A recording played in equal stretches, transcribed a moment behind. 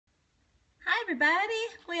everybody.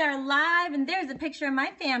 We are live and there's a picture of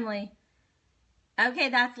my family. Okay,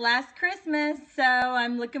 that's last Christmas, so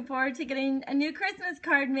I'm looking forward to getting a new Christmas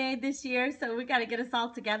card made this year, so we got to get us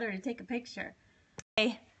all together to take a picture.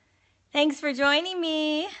 Hey, thanks for joining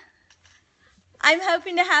me. I'm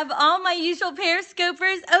hoping to have all my usual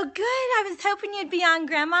Periscopers. Oh good, I was hoping you'd be on,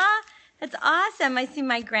 Grandma. That's awesome. I see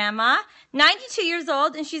my grandma, 92 years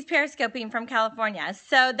old, and she's periscoping from California.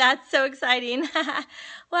 So that's so exciting.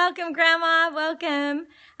 Welcome, Grandma. Welcome.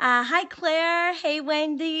 Hi, Claire. Hey,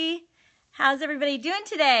 Wendy. How's everybody doing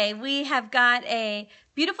today? We have got a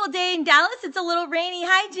beautiful day in Dallas. It's a little rainy.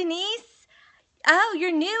 Hi, Janice. Oh,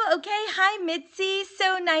 you're new? Okay. Hi, Mitzi.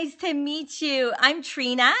 So nice to meet you. I'm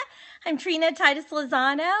Trina. I'm Trina Titus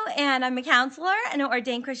Lozano, and I'm a counselor and an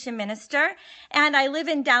ordained Christian minister, and I live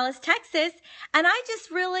in Dallas, Texas, and I just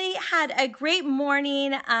really had a great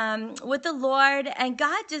morning with the Lord, and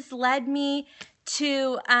God just led me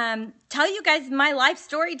to tell you guys my life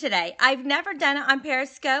story today. I've never done it on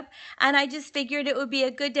Periscope, and I just figured it would be a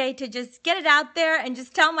good day to just get it out there and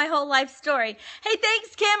just tell my whole life story. Hey,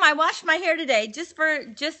 thanks, Kim. I washed my hair today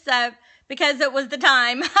because it was the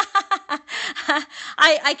time.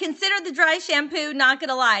 I consider the dry shampoo, not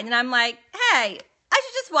gonna lie. And I'm like, hey, I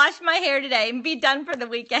should just wash my hair today and be done for the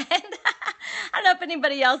weekend. I don't know if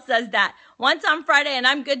anybody else does that. Once on Friday and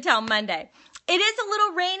I'm good till Monday. It is a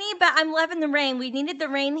little rainy, but I'm loving the rain. We needed the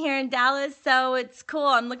rain here in Dallas, so it's cool.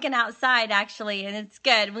 I'm looking outside actually, and it's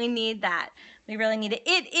good. We need that. We really need it.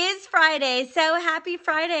 It is Friday, so happy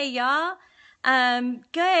Friday, y'all.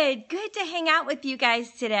 Good to hang out with you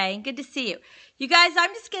guys today. Good to see you. You guys,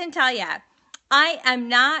 I'm just going to tell you, I am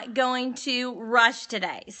not going to rush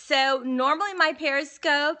today. So normally my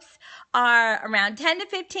Periscopes are around 10 to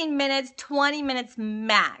 15 minutes, 20 minutes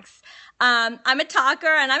max. I'm a talker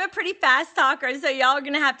and I'm a pretty fast talker, so y'all are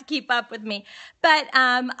going to have to keep up with me. But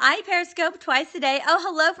I Periscope twice a day. Oh,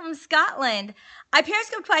 hello from Scotland. I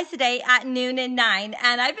Periscope twice a day at noon and 9,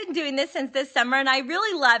 and I've been doing this since this summer, and I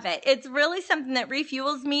really love it. It's really something that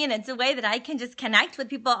refuels me, and it's a way that I can just connect with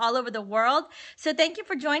people all over the world. So thank you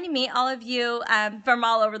for joining me, all of you from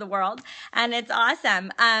all over the world, and it's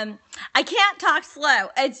awesome. I can't talk slow.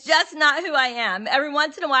 It's just not who I am. Every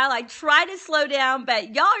once in a while, I try to slow down,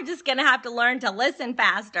 but y'all are just going to have to learn to listen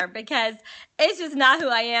faster because it's just not who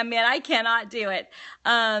I am, man. I cannot do it.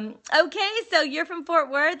 Okay, so you're from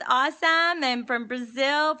Fort Worth. Awesome. And from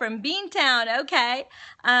Brazil, from Beantown. Okay.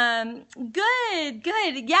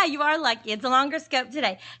 Good. Yeah, you are lucky. It's a longer scope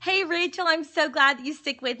today. Hey, Rachel, I'm so glad that you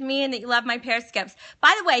stick with me and that you love my Periscopes.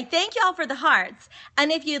 By the way, thank y'all for the hearts.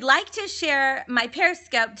 And if you'd like to share my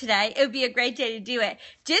Periscope today, it would be a great day to do it.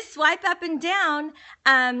 Just swipe up and down,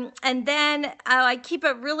 and then I keep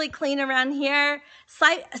it really clean around here.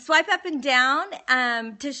 Swipe up and down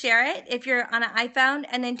to share it if you're on an iPhone,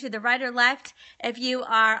 and then to the right or left if you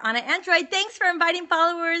are on an Android. Thanks for inviting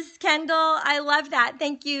followers, Kendall. I love that.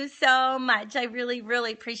 Thank you so much. I really,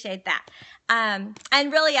 really appreciate that. And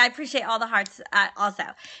really, I appreciate all the hearts also.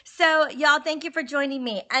 So, y'all, thank you for joining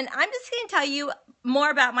me. And I'm just going to tell you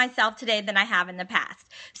more about myself today than I have in the past.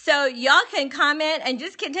 So, y'all can comment and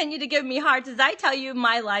just continue to give me hearts as I tell you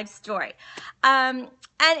my life story.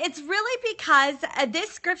 And it's really because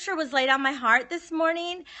this scripture was laid on my heart this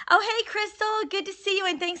morning. Oh, hey, Crystal, good to see you,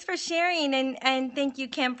 and thanks for sharing, and thank you,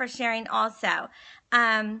 Kim, for sharing also.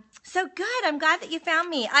 So good. I'm glad that you found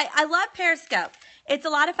me. I love Periscope. It's a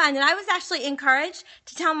lot of fun, and I was actually encouraged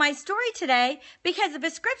to tell my story today because of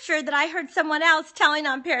a scripture that I heard someone else telling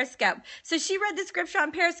on Periscope. So she read the scripture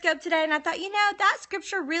on Periscope today, and I thought, you know, that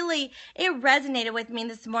scripture really, it resonated with me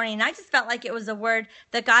this morning, and I just felt like it was a word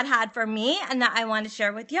that God had for me and that I wanted to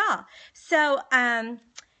share with y'all. So,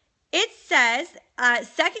 it says,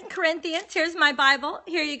 2 Corinthians, here's my Bible.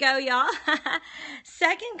 Here you go, y'all. 2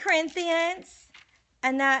 Corinthians,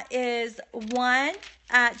 and that is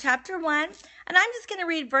chapter 1. And I'm just going to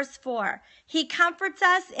read verse 4. He comforts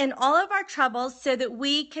us in all of our troubles so that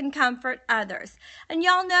we can comfort others. And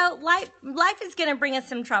y'all know life is going to bring us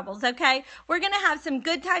some troubles, okay? We're going to have some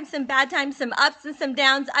good times, some bad times, some ups and some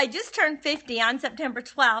downs. I just turned 50 on September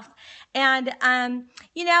 12th. And,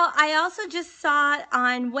 you know, I also just saw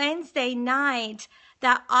on Wednesday night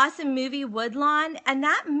that awesome movie Woodlawn. And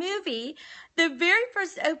that movie, the very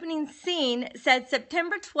first opening scene said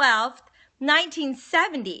September 12th,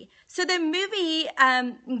 1970. So the movie,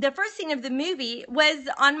 the first scene of the movie was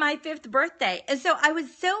on my 5th birthday. And so I was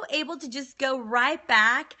so able to just go right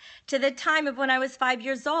back to the time of when I was 5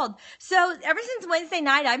 years old. So ever since Wednesday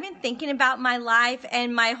night, I've been thinking about my life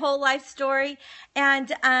and my whole life story.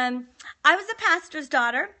 And I was a pastor's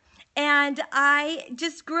daughter. And I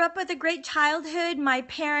just grew up with a great childhood. My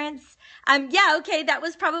parents Yeah, okay, that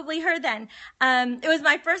was probably her then. It was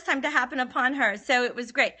my first time to happen upon her, so it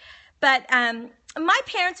was great. But my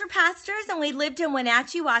parents were pastors, and we lived in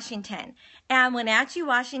Wenatchee, Washington. And Wenatchee,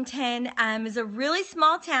 Washington is a really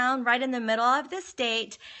small town right in the middle of the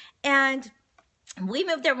state. And we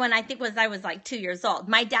moved there when I was like 2 years old.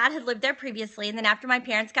 My dad had lived there previously, and then after my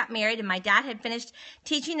parents got married and my dad had finished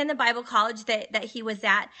teaching in the Bible college that he was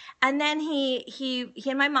at, and then he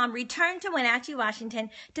and my mom returned to Wenatchee, Washington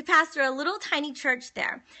to pastor a little tiny church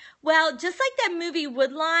there. Well, just like that movie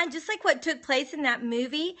Woodlawn, just like what took place in that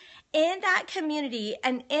movie, in that community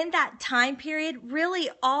and in that time period, really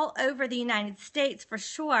all over the United States for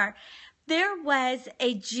sure, there was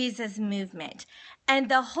a Jesus movement. And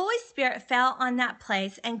the Holy Spirit fell on that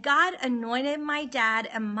place, and God anointed my dad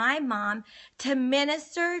and my mom to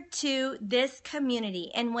minister to this community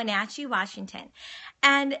in Wenatchee, Washington.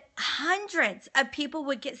 And hundreds of people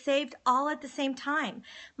would get saved all at the same time.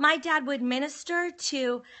 My dad would minister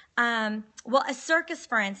to, a circus,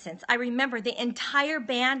 for instance. I remember the entire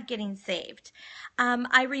band getting saved.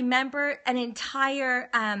 I remember an entire,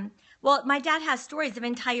 my dad has stories of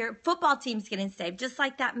entire football teams getting saved, just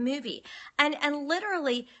like that movie. And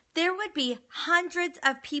literally, there would be hundreds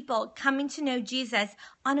of people coming to know Jesus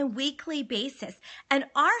on a weekly basis. And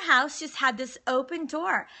our house just had this open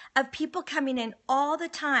door of people coming in all the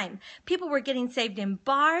time. People were getting saved in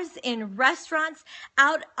bars, in restaurants,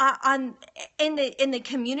 out in the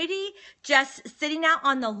community, just sitting out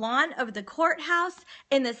on the lawn of the courthouse,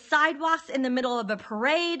 in the sidewalks, in the middle of a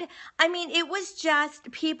parade. I mean, it was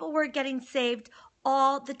just, people were getting saved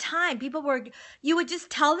all the time. You would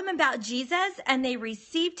just tell them about Jesus and they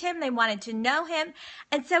received him. They wanted to know him.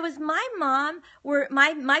 And so as my mom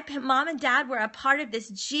and dad were a part of this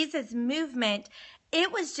Jesus movement,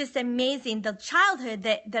 it was just amazing, the childhood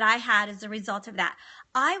that I had as a result of that.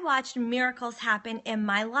 I watched miracles happen in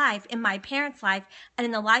my life, in my parents' life, and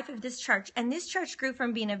in the life of this church. And this church grew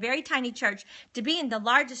from being a very tiny church to being the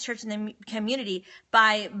largest church in the community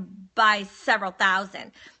by several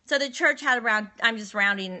thousand. So the church had around, I'm just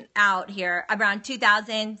rounding out here, around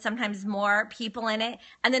 2,000, sometimes more people in it.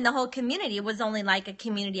 And then the whole community was only like a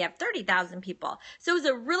community of 30,000 people. So it was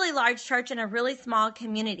a really large church in a really small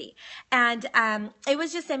community. And it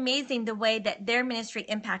was just amazing the way that their ministry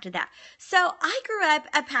impacted that. So I grew up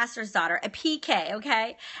a pastor's daughter, a PK,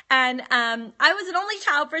 okay? And I was an only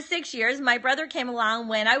child for 6 years. My brother came along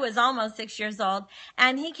when I was almost 6 years old.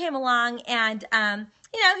 And he came along and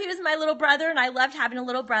he was my little brother, and I loved having a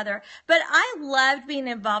little brother. But I loved being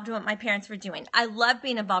involved in what my parents were doing. I loved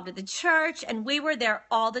being involved at the church, and we were there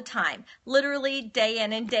all the time, literally day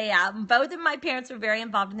in and day out. And both of my parents were very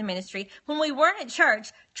involved in the ministry. When we weren't at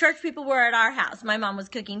church people were at our house. My mom was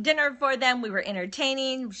cooking dinner for them. We were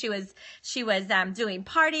entertaining. She was doing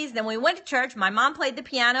parties. Then we went to church. My mom played the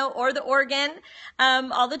piano or the organ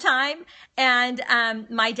all the time. And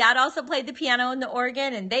my dad also played the piano and the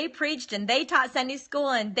organ, and they preached and they taught Sunday school,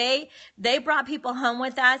 and they brought people home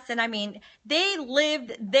with us. And I mean, they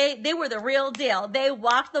were the real deal. They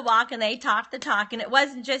walked the walk and they talked the talk, and it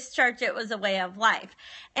wasn't just church, it was a way of life.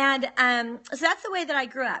 And so that's the way that I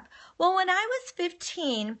grew up. Well, when I was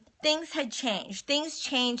 15, things had changed. Things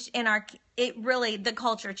changed the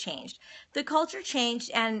culture changed. The culture changed,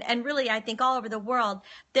 and really, I think all over the world,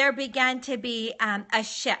 there began to be a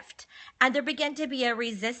shift. And there began to be a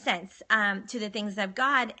resistance to the things of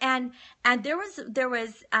God, and there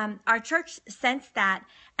was our church sensed that,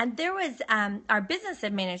 and there was our business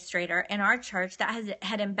administrator in our church that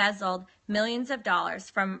had embezzled millions of dollars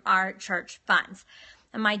from our church funds.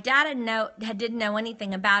 And my dad didn't know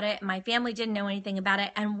anything about it. My family didn't know anything about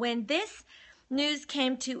it. And when this news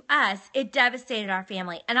came to us, it devastated our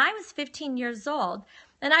family. And I was 15 years old,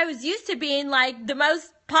 and I was used to being like the most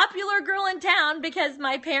popular girl in town because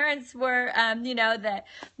my parents were,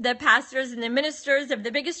 the pastors and the ministers of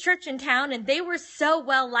the biggest church in town, and they were so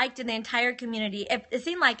well liked in the entire community. It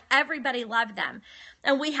seemed like everybody loved them.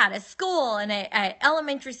 And we had a school, and a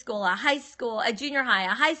elementary school, a high school, a junior high,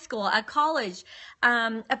 a high school, a college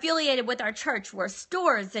affiliated with our church were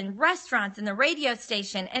stores and restaurants and the radio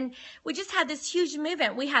station. And we just had this huge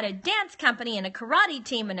movement. We had a dance company and a karate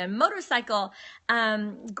team and a motorcycle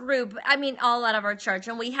group, all out of our church.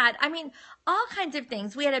 And we had, all kinds of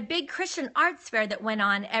things. We had a big Christian arts fair that went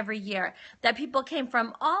on every year that people came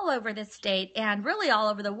from all over the state and really all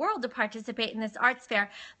over the world to participate in this arts fair.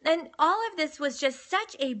 And all of this was just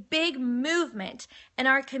such a big movement in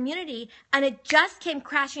our community, and it just came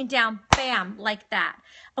crashing down, bam, like that.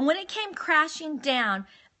 And when it came crashing down,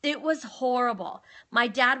 it was horrible. My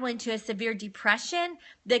dad went into a severe depression.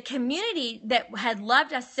 The community that had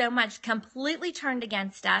loved us so much completely turned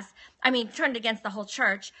against us. turned against the whole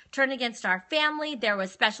church, turned against our family. There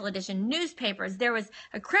was special edition newspapers. There was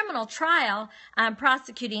a criminal trial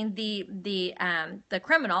prosecuting the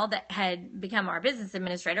criminal that had become our business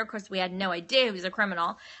administrator. Of course, we had no idea he was a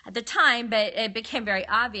criminal at the time, but it became very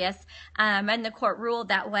obvious, and the court ruled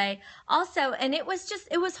that way also. And it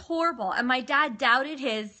was horrible. And my dad doubted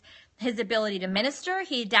his ability to minister.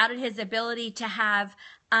 He doubted his ability to have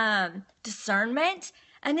discernment.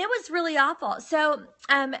 And it was really awful. So,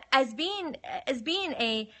 as being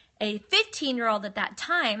a 15-year-old at that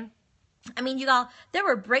time, y'all, there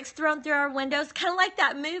were bricks thrown through our windows, kind of like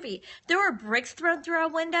that movie. There were bricks thrown through our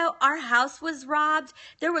window. Our house was robbed.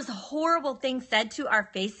 There was horrible things said to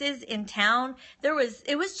our faces in town. It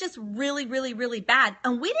was just really, really, really bad.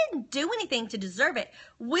 And we didn't do anything to deserve it.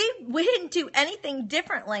 We didn't do anything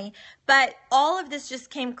differently, but all of this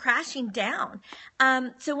just came crashing down.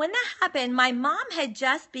 So when that happened, my mom had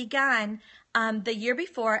just begun the year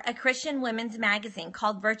before a Christian women's magazine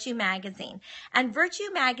called Virtue Magazine. And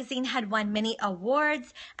Virtue Magazine had won many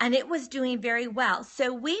awards, and it was doing very well.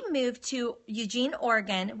 So we moved to Eugene,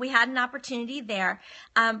 Oregon. We had an opportunity there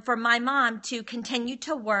for my mom to continue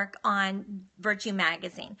to work on Virtue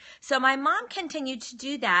Magazine. So my mom continued to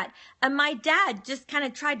do that, and my dad just kind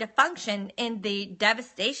of tried to function in the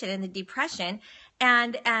devastation and the depression.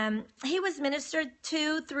 And he was ministered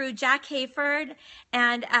to through Jack Hayford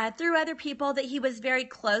and through other people that he was very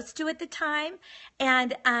close to at the time.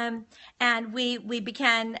 And we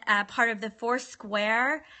began part of the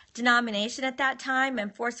Foursquare denomination at that time.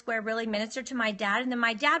 And Foursquare really ministered to my dad. And then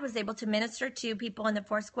my dad was able to minister to people in the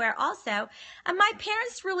Foursquare also. And my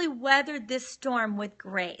parents really weathered this storm with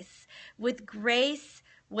grace,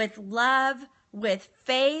 with love, with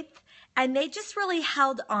faith. And they just really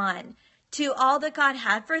held on to all that God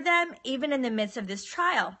had for them, even in the midst of this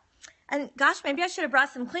trial. And gosh, maybe I should have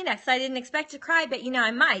brought some Kleenex. I didn't expect to cry, but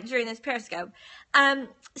I might during this Periscope.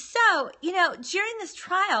 So, during this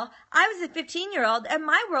trial, I was a 15-year-old and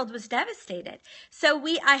my world was devastated. So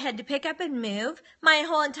I had to pick up and move. My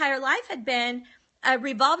whole entire life had been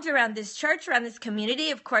revolved around this church, around this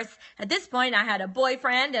community. Of course, at this point, I had a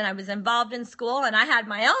boyfriend and I was involved in school and I had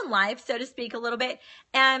my own life, so to speak, a little bit.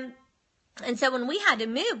 And so when we had to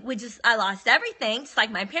move, I lost everything, just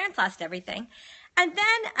like my parents lost everything. And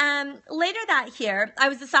then later that year, I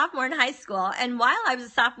was a sophomore in high school. And while I was a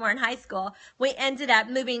sophomore in high school, we ended up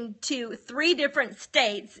moving to 3 different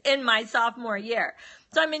states in my sophomore year.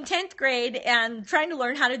 So I'm in 10th grade and trying to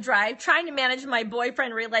learn how to drive, trying to manage my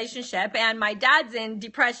boyfriend relationship. And my dad's in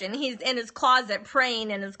depression. He's in his closet,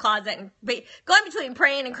 praying in his closet, and going between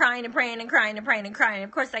praying and crying and praying and crying and praying and crying.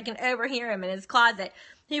 Of course, I can overhear him in his closet.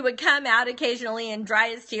 He would come out occasionally and dry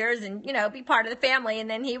his tears and, be part of the family, and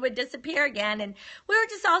then he would disappear again. And we were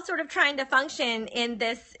just all sort of trying to function in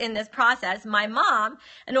this process. My mom,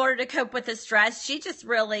 in order to cope with the stress, she just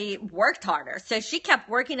really worked harder. So she kept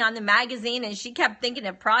working on the magazine and she kept thinking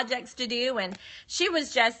of projects to do, and she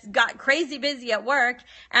was just got crazy busy at work.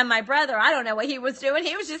 And my brother, I don't know what he was doing.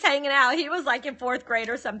 He was just hanging out. He was like in 4th grade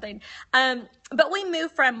or something. But we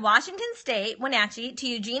moved from Washington State, Wenatchee, to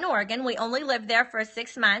Eugene, Oregon. We only lived there for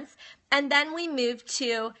 6 months. And then we moved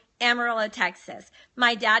to Amarillo, Texas.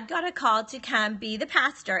 My dad got a call to come be the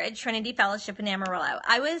pastor at Trinity Fellowship in Amarillo.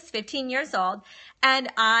 I was 15 years old, and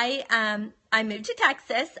I moved to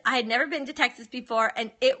Texas. I had never been to Texas before,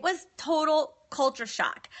 and it was total culture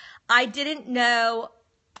shock. I didn't know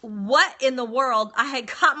what in the world I had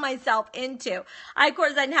got myself into. Of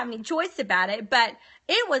course, I didn't have any choice about it, but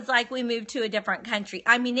it was like we moved to a different country.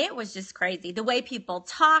 It was just crazy. The way people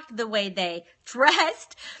talked, the way they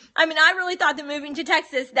dressed. I really thought that moving to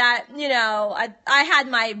Texas that, I had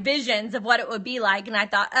my visions of what it would be like. And I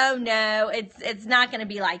thought, oh no, it's not going to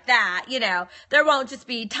be like that. There won't just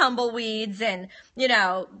be tumbleweeds and,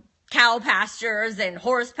 cow pastures and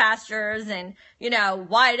horse pastures and,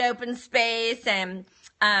 wide open space and,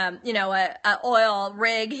 a oil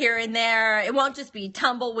rig here and there. It won't just be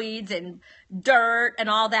tumbleweeds and dirt and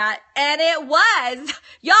all that. And it was,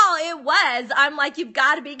 y'all, it was. I'm like, you've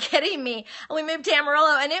got to be kidding me. And we moved to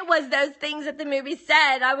Amarillo, and it was those things that the movie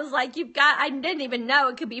said. I was like, I didn't even know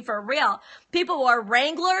it could be for real. People wore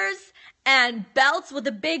Wranglers and belts with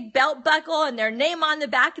a big belt buckle and their name on the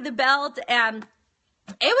back of the belt, and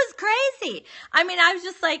it was crazy. I was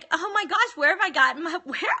just like, oh my gosh, where have I gotten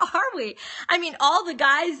where are we? All the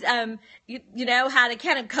guys, had a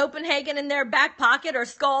can of Copenhagen in their back pocket or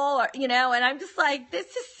skull, or, and I'm just like, this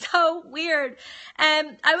is so weird.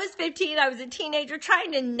 And I was 15. I was a teenager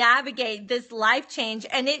trying to navigate this life change.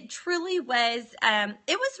 And it truly was,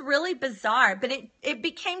 it was really bizarre, but it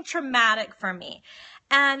became traumatic for me.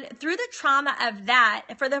 And through the trauma of that,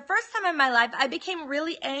 for the first time in my life, I became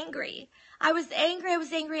really angry. I was angry. I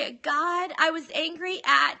was angry at God. I was angry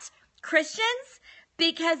at Christians,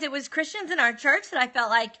 because it was Christians in our church that I felt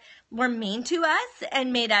like were mean to us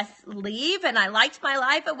and made us leave. And I liked my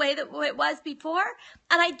life the way that it was before.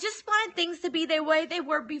 And I just wanted things to be the way they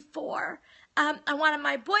were before. I wanted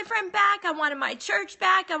my boyfriend back. I wanted my church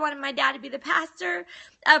back. I wanted my dad to be the pastor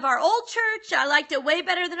of our old church. I liked it way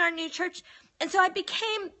better than our new church. And so I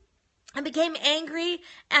became angry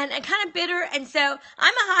and kind of bitter. And so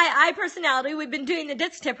I'm a high I personality. We've been doing the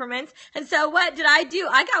disc temperaments. And so what did I do?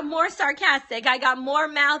 I got more sarcastic. I got more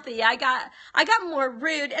mouthy. I got more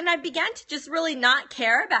rude. And I began to just really not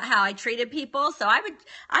care about how I treated people. So I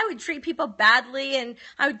would treat people badly, and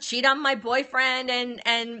I would cheat on my boyfriend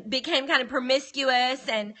and became kind of promiscuous.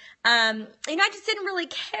 And, I just didn't really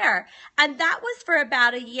care. And that was for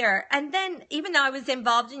about a year. And then even though I was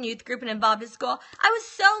involved in youth group and involved in school, I was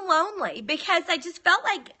so lonely because I just felt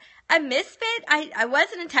like a misfit. I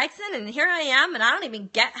wasn't a Texan, and here I am, and I don't even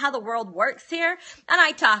get how the world works here. And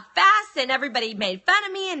I talk fast, and everybody made fun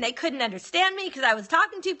of me, and they couldn't understand me because I was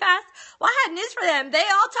talking too fast. Well, I had news for them. They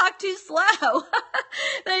all talk too slow.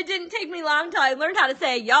 It didn't take me long till I learned how to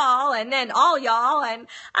say y'all and then all y'all, and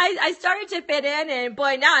I started to fit in, and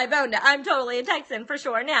boy, now I've owned it. I'm totally a Texan for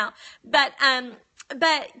sure now. But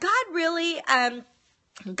God really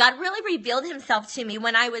revealed himself to me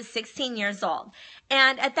when I was 16 years old.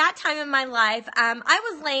 And at that time in my life,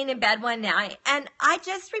 I was laying in bed one night, and I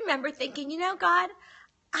just remember thinking, God,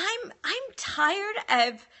 I'm tired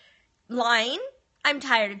of lying. I'm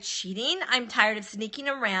tired of cheating. I'm tired of sneaking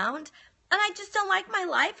around. And I just don't like my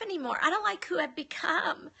life anymore. I don't like who I've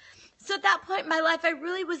become. So at that point in my life, I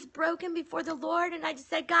really was broken before the Lord. And I just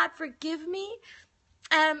said, God, forgive me.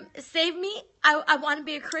 Save me. I want to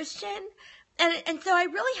be a Christian. And so I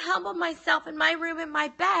really humbled myself in my room, in my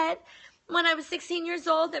bed, when I was 16 years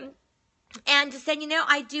old, and just said,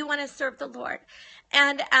 I do want to serve the Lord.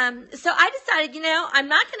 And so I decided, I'm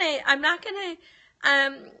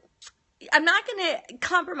not gonna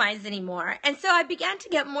compromise anymore. And so I began to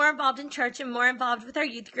get more involved in church and more involved with our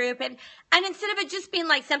youth group. And instead of it just being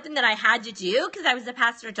like something that I had to do because I was a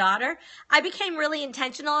pastor's daughter, I became really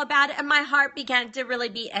intentional about it, and my heart began to really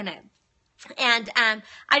be in it. And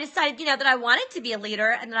I decided, that I wanted to be a leader,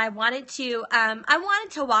 and that I wanted to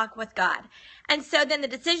walk with God. And so then the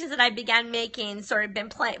decisions that I began making sort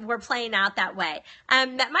of were playing out that way.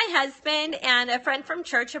 Met my husband, and a friend from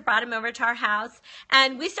church had brought him over to our house,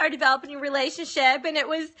 and we started developing a relationship, and it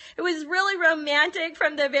was really romantic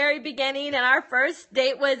from the very beginning. And our first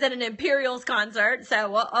date was at an Imperials concert.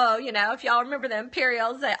 So, if y'all remember the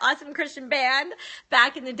Imperials, the awesome Christian band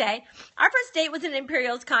back in the day. Our first date was an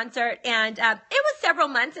Imperials concert, and it was several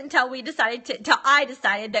months until I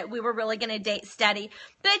decided that we were really going to date steady.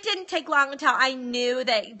 But it didn't take long until I knew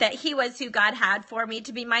that he was who God had for me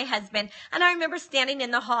to be my husband. And I remember standing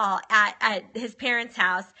in the hall at his parents'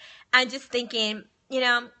 house and just thinking,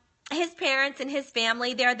 his parents and his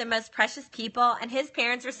family, they're the most precious people, and his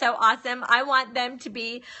parents are so awesome. I want them to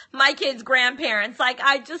be my kids' grandparents. Like,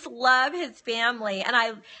 I just love his family. And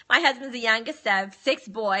my husband's the youngest of 6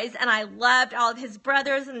 boys, and I loved all of his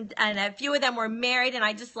brothers, and a few of them were married, and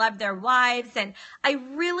I just loved their wives. And I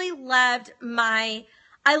really loved my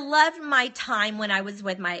time when I was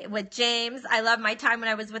with James. I loved my time when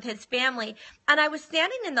I was with his family. And I was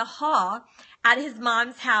standing in the hall at his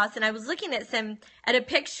mom's house, and I was looking at a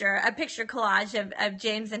picture collage of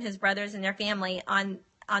James and his brothers and their family on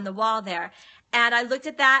the wall there. And I looked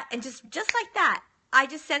at that, and just like that, I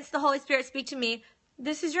just sensed the Holy Spirit speak to me,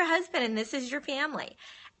 this is your husband and this is your family.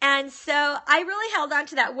 And so I really held on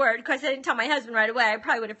to that word. Of course, I didn't tell my husband right away. I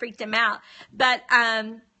probably would have freaked him out. But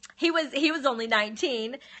he was only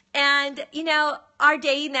 19, and our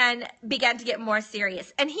dating then began to get more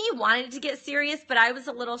serious, and he wanted to get serious, but I was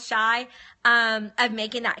a little shy of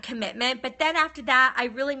making that commitment. But then after that, I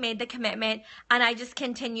really made the commitment, and I just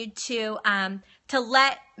continued to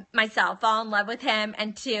let myself fall in love with him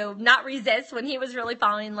and to not resist when he was really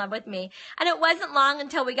falling in love with me. And it wasn't long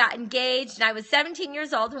until we got engaged, and I was 17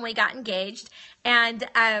 years old when we got engaged. And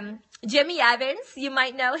Jimmy Evans, you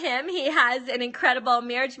might know him. He has an incredible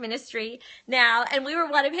marriage ministry now, and we were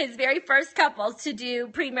one of his very first couples to do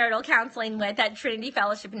premarital counseling with at Trinity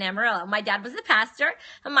Fellowship in Amarillo. My dad was a pastor,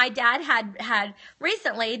 and my dad had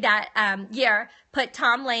recently that year put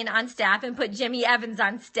Tom Lane on staff and put Jimmy Evans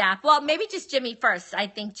on staff. Well, maybe just Jimmy first. I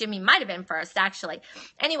think Jimmy might have been first, actually.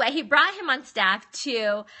 Anyway, he brought him on staff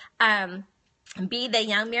to be the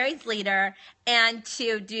Young Marrieds leader and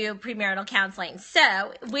to do premarital counseling.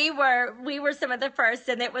 So we were some of the first,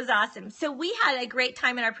 and it was awesome. So we had a great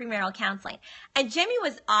time in our premarital counseling, and Jimmy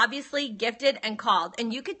was obviously gifted and called,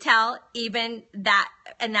 and you could tell even that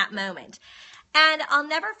in that moment. And I'll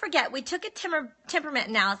never forget, we took a temperament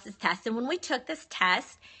analysis test, and when we took this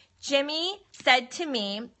test, Jimmy said to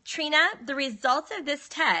me, Trina, the results of this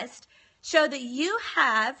test show that you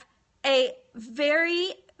have a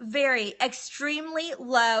very, very extremely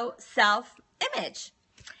low self-image.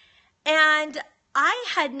 And I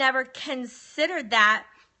had never considered that.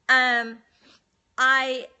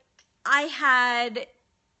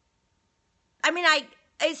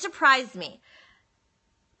 It surprised me.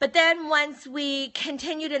 But then once we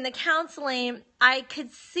continued in the counseling, I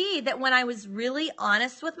could see that when I was really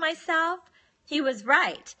honest with myself, he was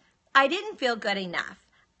right. I didn't feel good enough.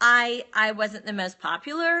 I wasn't the most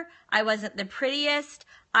popular. I wasn't the prettiest.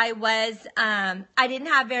 I didn't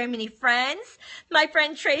have very many friends. My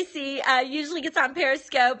friend Tracy usually gets on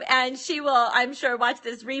Periscope, and she will, I'm sure, watch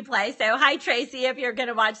this replay. So hi, Tracy, if you're going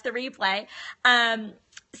to watch the replay. And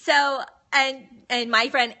my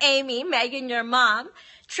friend Amy, Megan, your mom,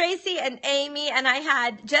 Tracy and Amy, and I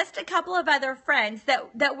had just a couple of other friends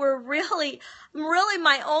that were really, really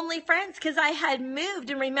my only friends, because I had moved,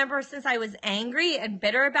 and remember, since I was angry and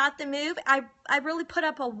bitter about the move, I really put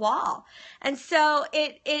up a wall. And so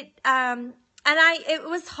it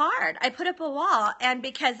was hard. I put up a wall, and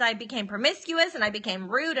because I became promiscuous and I became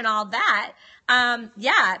rude and all that, that's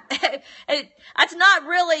not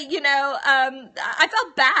really, I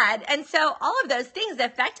felt bad. And so all of those things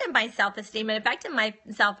affected my self-esteem and affected my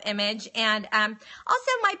self-image. And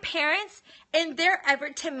also my parents, in their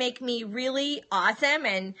effort to make me really awesome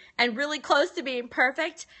and really close to being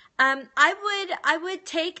perfect, I would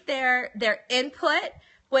take their input,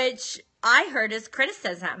 which I heard as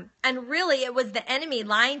criticism, and really it was the enemy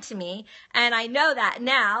lying to me, and I know that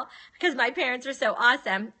now because my parents are so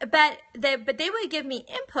awesome. But they would give me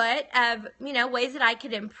input of ways that I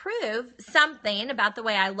could improve something about the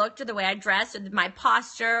way I looked or the way I dressed or my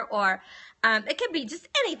posture, or it could be just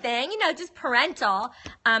anything, just parental,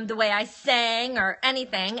 the way I sang or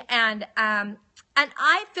anything, and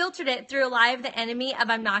I filtered it through a lie of the enemy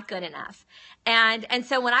of I'm not good enough. And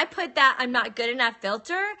so when I put that I'm not good enough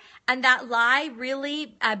filter, and that lie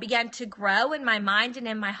really began to grow in my mind and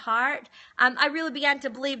in my heart, I really began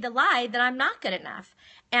to believe the lie that I'm not good enough.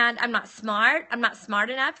 And I'm not smart. I'm not smart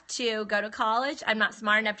enough to go to college. I'm not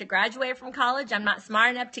smart enough to graduate from college. I'm not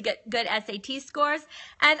smart enough to get good SAT scores.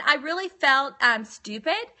 And I really felt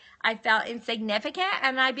stupid. I felt insignificant,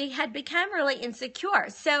 and I had become really insecure.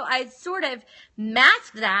 So I sort of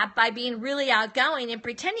masked that by being really outgoing and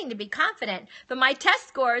pretending to be confident. But my test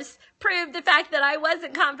scores proved the fact that I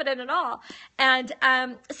wasn't confident at all. And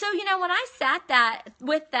so, when I sat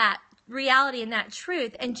with that reality and that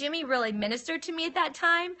truth, and Jimmy really ministered to me at that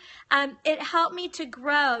time, it helped me to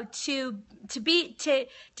grow, to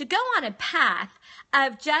go on a path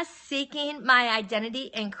of just seeking my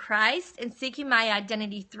identity in Christ and seeking my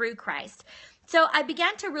identity through Christ. So I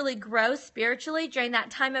began to really grow spiritually during that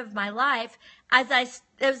time of my life. It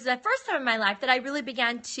was the first time in my life that I really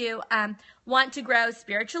began to want to grow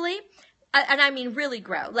spiritually. And I mean really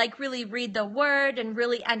grow, like really read the word and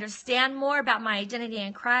really understand more about my identity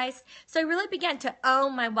in Christ. So I really began to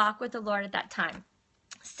own my walk with the Lord at that time.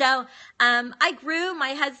 So I grew.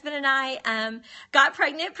 My husband and I got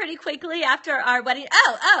pregnant pretty quickly after our wedding.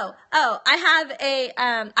 I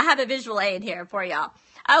have a visual aid here for y'all.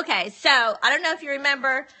 Okay, so I don't know if you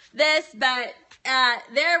remember this, but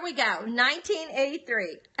there we go,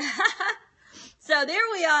 1983. So there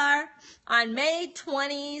we are on May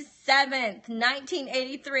 27th,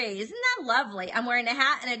 1983. Isn't that lovely? I'm wearing a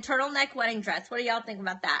hat and a turtleneck wedding dress. What do y'all think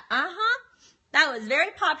about that? That was very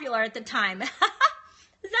popular at the time.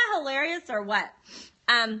 Is that hilarious or what?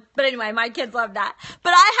 But anyway, my kids love that.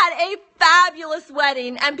 But I had a fabulous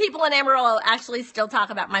wedding, and people in Amarillo actually still talk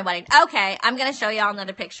about my wedding. Okay, I'm going to show y'all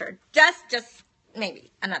another picture. Just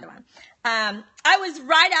maybe another one. I was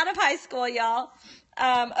right out of high school, y'all.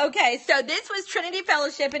 Okay, so this was Trinity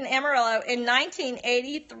Fellowship in Amarillo in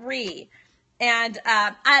 1983. And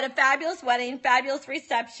I had a fabulous wedding, fabulous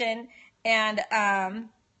reception. And,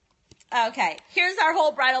 okay, here's our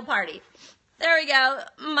whole bridal party. There we go.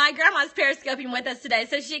 My grandma's periscoping with us today,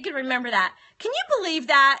 so she can remember that. Can you believe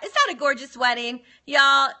that? Is that a gorgeous wedding?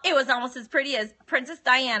 Y'all, it was almost as pretty as Princess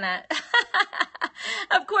Diana.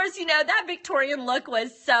 Of course, that Victorian look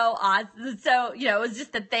was so awesome. So, it was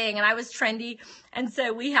just a thing, and I was trendy. And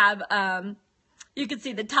so we have, you can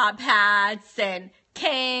see the top hats and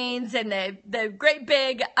canes and the great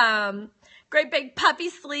big, great big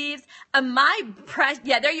puffy sleeves. And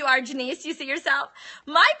yeah, there you are, Janice. You see yourself?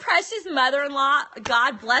 My precious mother-in-law,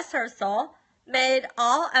 God bless her soul, made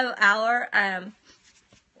all of our,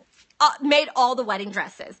 made all the wedding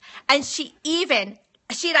dresses. And she and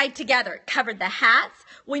I together covered the hats.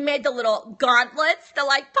 We made the little gauntlets, the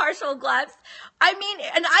like partial gloves. I mean,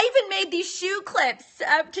 and I even made these shoe clips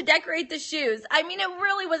to decorate the shoes. I mean, it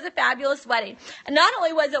really was a fabulous wedding. And not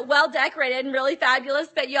only was it well decorated and really fabulous,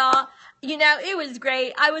 but y'all, you know, it was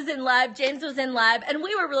great. I was in love. James was in love. And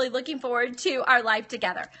we were really looking forward to our life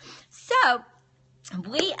together. So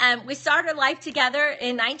we started life together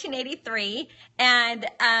in 1983, and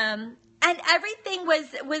everything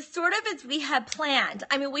was sort of as we had planned.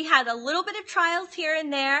 I mean, we had a little bit of trials here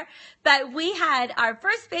and there, but we had our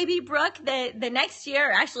first baby, Brooke, the next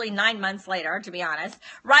year, actually 9 months later, to be honest,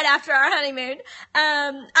 right after our honeymoon.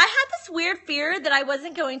 I had this weird fear that I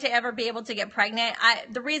wasn't going to ever be able to get pregnant.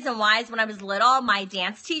 The reason why is when I was little, my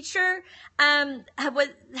dance teacher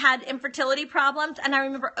had infertility problems, and I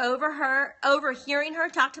remember overhearing her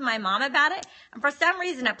talk to my mom about it, and for some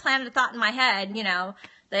reason it planted a thought in my head, you know,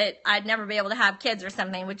 that I'd never be able to have kids or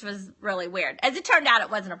something, which was really weird. As it turned out, it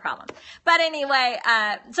wasn't a problem. But anyway,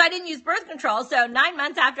 so I didn't use birth control. So 9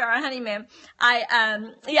 months after our honeymoon,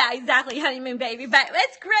 yeah, exactly, honeymoon baby. But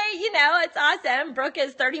it's great, you know, it's awesome. Brooke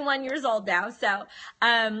is 31 years old now. So,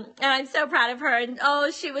 and I'm so proud of her. And oh,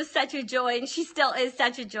 she was such a joy, and she still is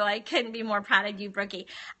such a joy. Couldn't be more proud of you, Brookie.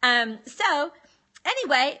 So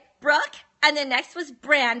anyway, Brooke. And then next was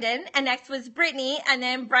Brandon, and next was Brittany, and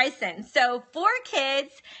then Bryson. So 4 kids,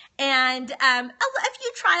 and a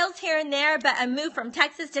few trials here and there, but I moved from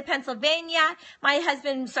Texas to Pennsylvania. My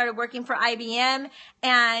husband started working for IBM,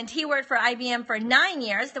 and he worked for IBM for 9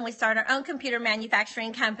 years. Then we started our own computer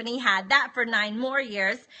manufacturing company, had that for 9 more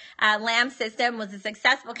years. Lamb System was a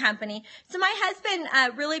successful company. So my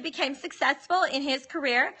husband really became successful in his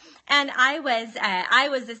career, and I was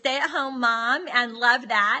a stay-at-home mom and loved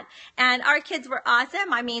that. And our kids were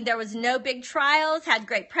awesome. I mean, there was no big trials, had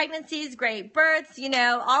great pregnancies, great births, you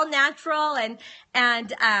know, all natural,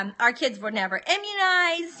 and our kids were never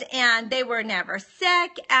immunized, and they were never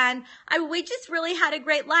sick, and we just really had a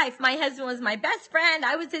great life. My husband was my best friend.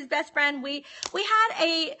 I was his best friend. We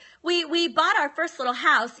bought our first little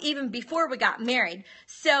house even before we got married.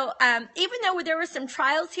 So even though there were some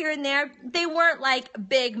trials here and there, they weren't like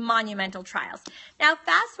big monumental trials. Now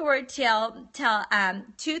fast forward till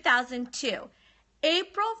 2002,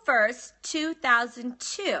 April 1st,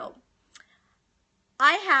 2002.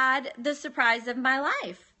 I had the surprise of my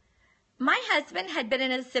life. My husband had been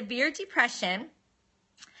in a severe depression,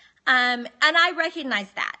 and I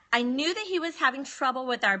recognized that. I knew that he was having trouble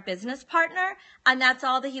with our business partner, and that's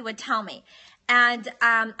all that he would tell me. And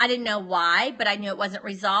I didn't know why, but I knew it wasn't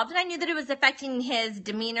resolved, and I knew that it was affecting his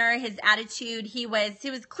demeanor, his attitude. He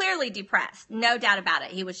was clearly depressed, no doubt about it.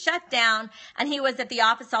 He was shut down, and he was at the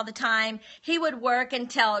office all the time. He would work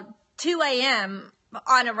until 2 a.m.,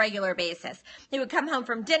 on a regular basis. He would come home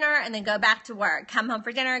from dinner and then go back to work, come home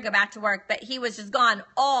for dinner, go back to work, but he was just gone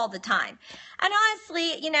all the time. And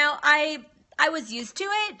honestly, you know, I was used to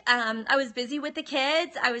it. I was busy with the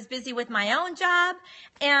kids. I was busy with my own job,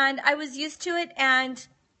 and I was used to it. And,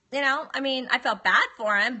 you know, I mean, I felt bad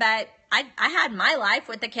for him, but I had my life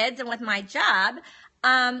with the kids and with my job.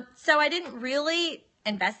 So I didn't really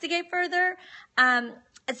investigate further.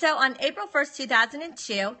 So on April 1st,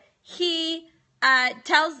 2002, he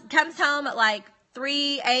comes home at like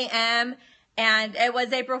 3 a.m. and it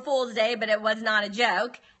was April Fool's Day, but it was not a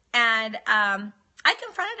joke. And I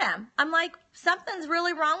confronted him. I'm like, something's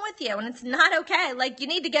really wrong with you, and it's not okay. Like, you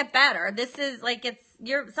need to get better. This is like,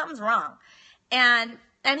 something's wrong. And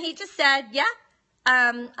he just said, yeah,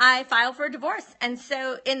 I filed for a divorce. And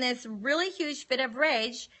so in this really huge fit of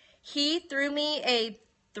rage, he threw me a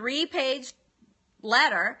 3-page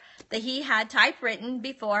letter that he had typewritten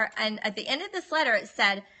before, and at the end of this letter it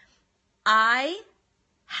said, I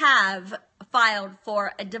have filed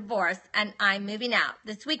for a divorce and I'm moving out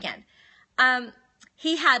this weekend.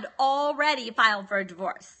 He had already filed for a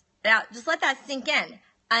divorce. Now just let that sink in.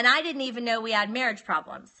 And I didn't even know we had marriage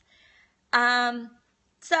problems.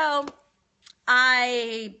 So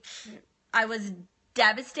I was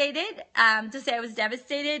devastated. To say I was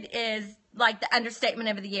devastated is like the understatement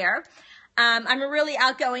of the year. I'm a really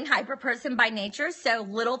outgoing, hyper person by nature, so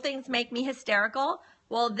little things make me hysterical.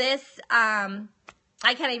 Well, this, I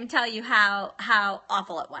can't even tell you how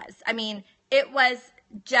awful it was. I mean, it was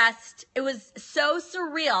so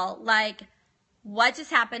surreal. Like, what just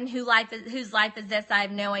happened? Whose life is this? I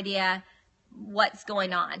have no idea what's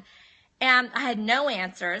going on. And I had no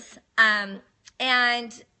answers. And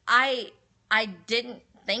I didn't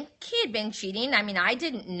think he had been cheating. I mean, I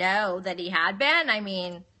didn't know that he had been. I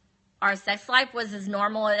mean, our sex life was as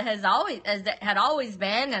normal as it had always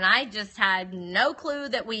been, and I just had no clue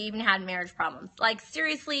that we even had marriage problems. Like,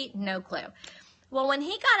 seriously, no clue. Well, when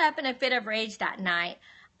he got up in a fit of rage that night,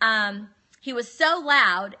 he was so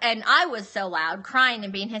loud, and I was so loud, crying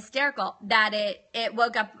and being hysterical, that it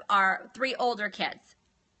woke up our 3 older kids.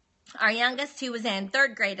 Our youngest, who was in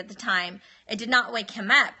 3rd grade at the time, it did not wake him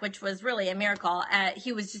up, which was really a miracle.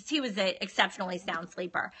 He was an exceptionally sound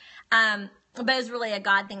sleeper. But it was really a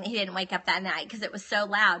God thing that he didn't wake up that night because it was so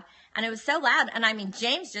loud. And it was so loud. And I mean,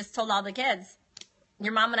 James just told all the kids,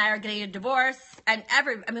 your mom and I are getting a divorce. And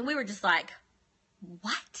we were just like,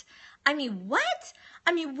 what? I mean, what?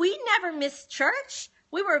 I mean, we never missed church.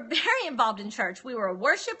 We were very involved in church. We were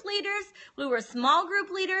worship leaders. We were small group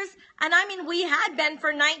leaders. And I mean, we had been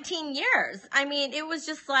for 19 years. I mean, it was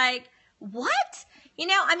just like, what? You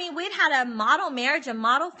know, I mean, we'd had a model marriage, a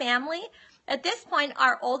model family. At this point,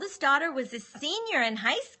 our oldest daughter was a senior in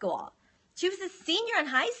high school. She was a senior in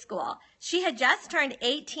high school. She had just turned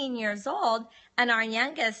 18 years old, and our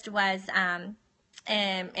youngest was in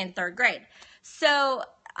 3rd grade. So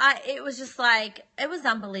it was just like, it was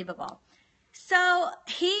unbelievable. So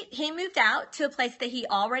he moved out to a place that he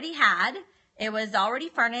already had. It was already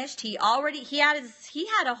furnished. He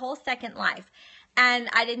had a whole second life, and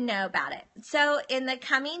I didn't know about it. So in the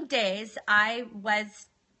coming days, I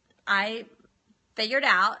figured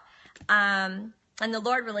out, and the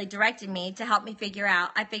Lord really directed me to help me figure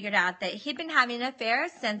out. I figured out that he'd been having an affair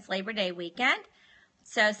since Labor Day weekend.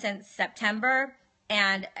 So since September,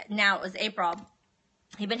 and now it was April,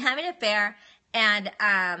 he'd been having an affair, and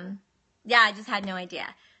I just had no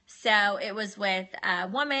idea. So it was with a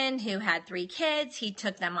woman who had 3 kids. He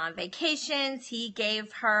took them on vacations. He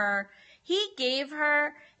gave her,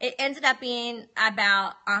 it ended up being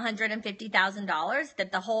about $150,000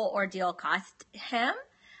 that the whole ordeal cost him.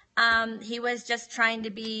 He was just trying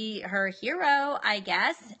to be her hero, I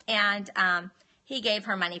guess. And he gave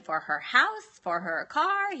her money for her house, for her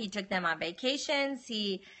car. He took them on vacations.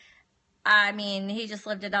 He just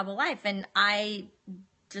lived a double life. And I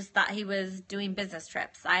just thought he was doing business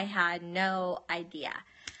trips. I had no idea.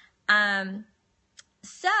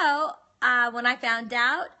 So when I found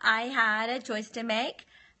out, I had a choice to make.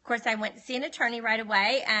 Of course, I went to see an attorney right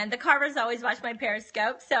away, and the Carvers always watch my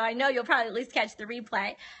Periscope, so I know you'll probably at least catch the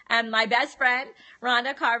replay. And my best friend,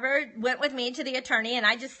 Rhonda Carver, went with me to the attorney, and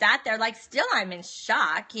I just sat there like, still I'm in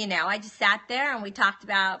shock, you know. I just sat there, and we talked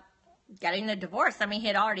about getting a divorce. I mean, he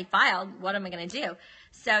had already filed. What am I going to do?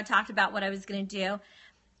 So talked about what I was going to do.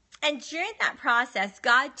 And during that process,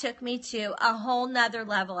 God took me to a whole nother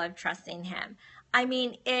level of trusting him. I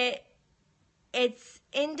mean, it's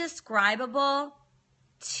indescribable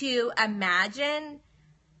to imagine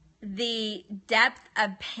the depth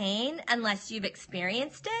of pain unless you've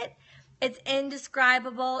experienced it. It's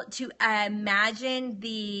indescribable to imagine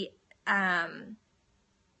the,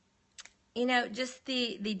 just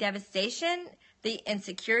the devastation, the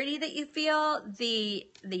insecurity that you feel, the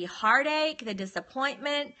heartache, the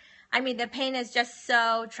disappointment. I mean, the pain is just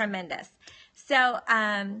so tremendous. So,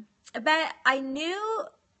 but I knew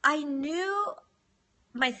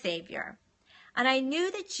my Savior, and I knew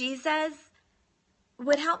that Jesus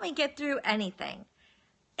would help me get through anything.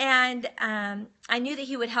 And I knew that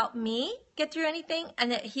he would help me get through anything,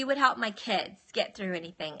 and that he would help my kids get through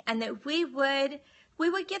anything, and that we would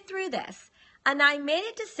get through this. And I made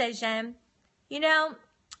a decision,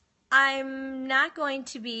 I'm not going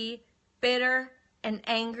to be bitter and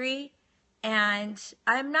angry, and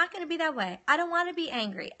I'm not going to be that way. I don't want to be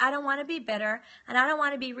angry. I don't want to be bitter, and I don't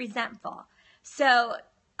want to be resentful. So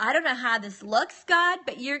I don't know how this looks, God,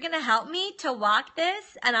 but you're going to help me to walk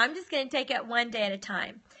this, and I'm just going to take it one day at a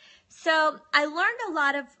time. So I learned a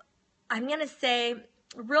lot of, I'm going to say,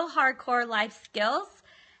 real hardcore life skills,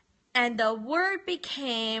 and the Word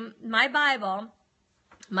became, my Bible,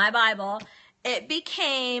 it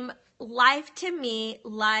became life to me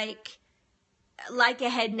like it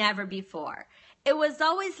had never before. It was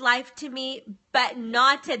always life to me, but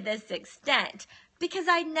not to this extent, because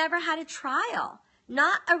I never had a trial,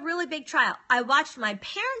 not a really big trial. I watched my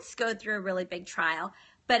parents go through a really big trial,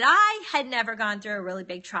 but I had never gone through a really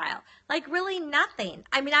big trial, like really nothing.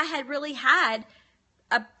 I mean, I had really had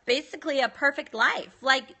basically a perfect life,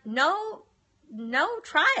 like no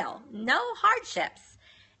trial, no hardships.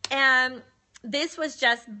 And this was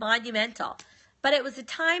just monumental. But it was a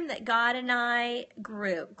time that God and I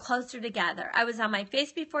grew closer together. I was on my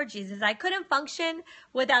face before Jesus. I couldn't function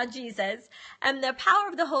without Jesus. And the power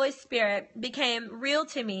of the Holy Spirit became real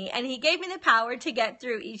to me. And he gave me the power to get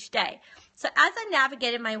through each day. So as I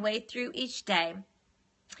navigated my way through each day,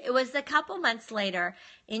 it was a couple months later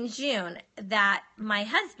in June that my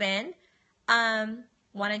husband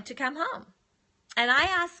wanted to come home. And I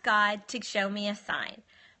asked God to show me a sign.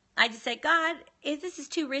 I just said, God, if this is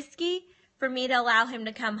too risky for me to allow him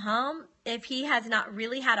to come home, if he has not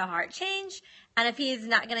really had a heart change, and if he is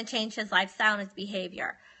not going to change his lifestyle and his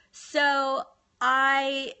behavior. So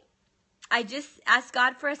I just asked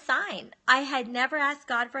God for a sign. I had never asked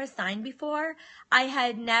God for a sign before. I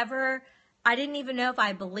didn't even know if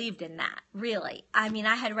I believed in that, really. I mean,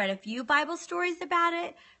 I had read a few Bible stories about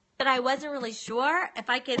it, but I wasn't really sure if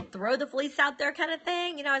I could throw the fleece out there kind of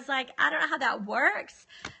thing. You know, I was like, I don't know how that works,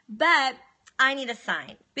 but I need a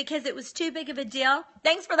sign because it was too big of a deal.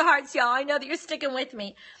 Thanks for the hearts, y'all. I know that you're sticking with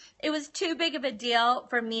me. It was too big of a deal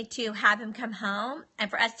for me to have him come home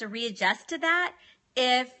and for us to readjust to that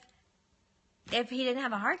if he didn't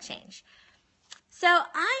have a heart change. So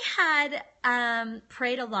I had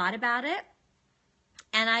prayed a lot about it,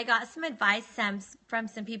 and I got some advice from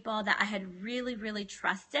some people that I had really, really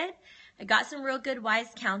trusted. I got some real good, wise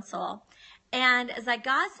counsel. And as I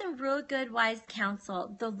got some real good, wise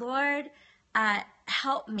counsel, the Lord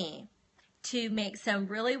helped me to make some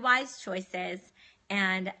really wise choices.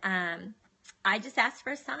 And I just asked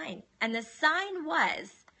for a sign. And the sign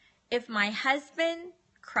was if my husband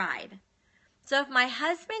cried. So if my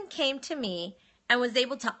husband came to me and was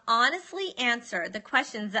able to honestly answer the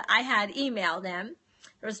questions that I had emailed him,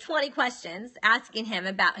 there was 20 questions asking him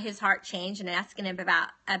about his heart change and asking him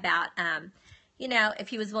about you know, if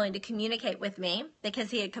he was willing to communicate with me, because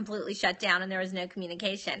he had completely shut down and there was no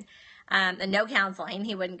communication and no counseling.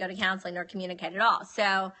 He wouldn't go to counseling or communicate at all.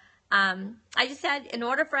 So I just said, in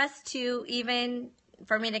order for us to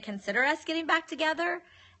for me to consider us getting back together,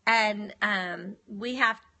 and I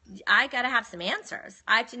got to have some answers.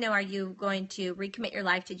 I have to know, are you going to recommit your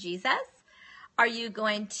life to Jesus? Are you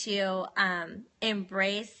going to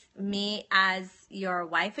embrace me as your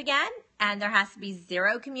wife again? And there has to be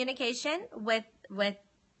zero communication with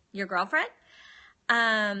your girlfriend.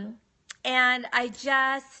 And I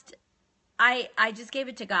just gave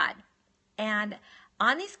it to God. And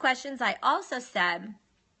on these questions, I also said,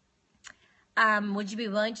 would you be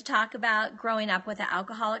willing to talk about growing up with an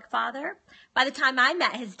alcoholic father? By the time I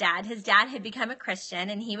met his dad had become a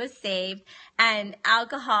Christian and he was saved, and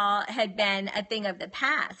alcohol had been a thing of the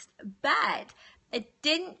past. But it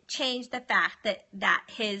didn't change the fact that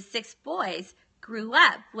his 6 boys grew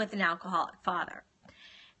up with an alcoholic father.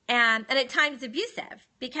 And at times abusive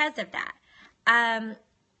because of that.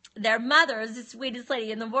 Their mother is the sweetest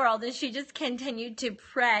lady in the world, and she just continued to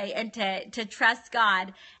pray and to trust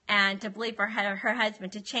God and to believe for her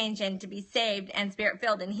husband to change and to be saved and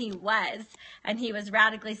spirit-filled, and he was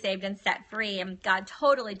radically saved and set free, and God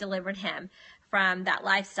totally delivered him from that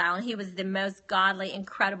lifestyle, and he was the most godly,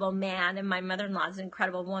 incredible man, and my mother-in-law is an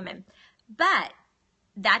incredible woman. But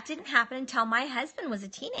that didn't happen until my husband was a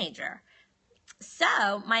teenager.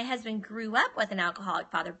 So my husband grew up with an alcoholic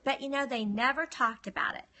father, but, you know, they never talked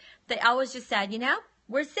about it. They always just said, you know,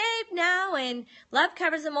 we're saved now and love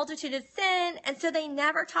covers a multitude of sin. And so they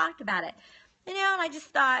never talked about it. You know, and I just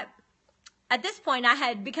thought, at this point I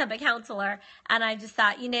had become a counselor, and I just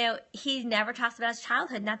thought, you know, he never talks about his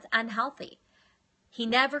childhood, and that's unhealthy. He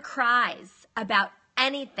never cries about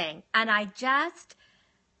anything. And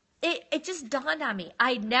it just dawned on me.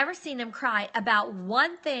 I'd never seen him cry about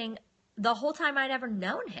one thing the whole time I'd ever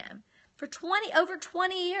known him for over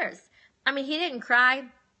 20 years. I mean, he didn't cry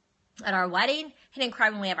at our wedding. He didn't cry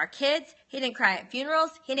when we have our kids. He didn't cry at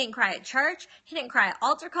funerals. He didn't cry at church. He didn't cry at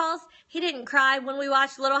altar calls. He didn't cry when we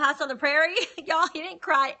watched Little House on the Prairie. Y'all, he didn't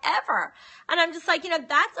cry ever. And I'm just like, you know,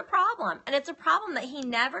 that's a problem. And it's a problem that he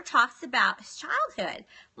never talks about his childhood,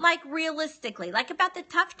 like realistically, like about the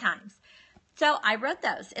tough times. So I wrote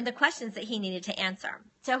those and the questions that he needed to answer.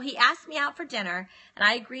 So he asked me out for dinner, and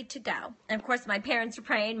I agreed to go. And of course, my parents were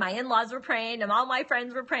praying, my in-laws were praying, and all my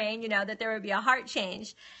friends were praying, you know, that there would be a heart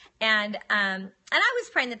change. And I was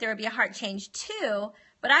praying that there would be a heart change too,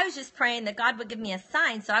 but I was just praying that God would give me a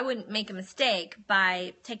sign so I wouldn't make a mistake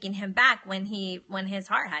by taking him back when his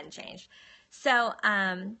heart hadn't changed. So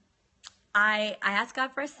I asked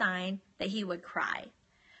God for a sign that he would cry.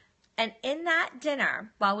 And in that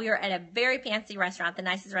dinner, while we were at a very fancy restaurant, the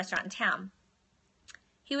nicest restaurant in town,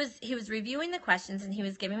 he was reviewing the questions and he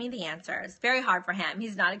was giving me the answers. Very hard for him.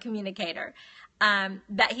 He's not a communicator.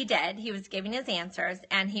 But he did. He was giving his answers,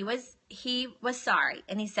 and he was sorry.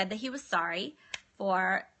 And he said that he was sorry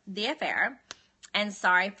for the affair and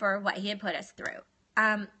sorry for what he had put us through.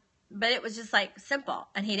 But it was just like simple.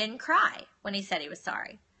 And he didn't cry when he said he was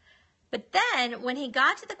sorry. But then when he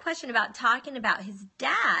got to the question about talking about his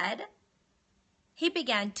dad, he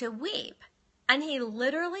began to weep. And he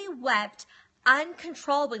literally wept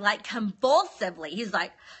uncontrollably, like convulsively. He's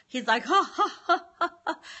like, ha, ha, ha, ha,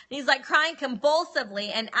 ha. He's like crying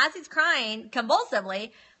convulsively. And as he's crying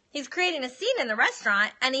convulsively, he's creating a scene in the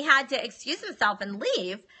restaurant, and he had to excuse himself and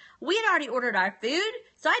leave. We had already ordered our food,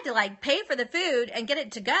 so I had to like pay for the food and get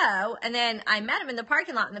it to go. And then I met him in the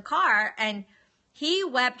parking lot in the car, and he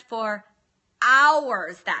wept for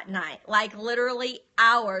hours that night, like literally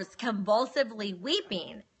hours, convulsively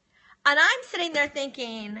weeping. And I'm sitting there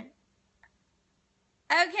thinking,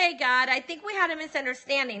 okay, God, I think we had a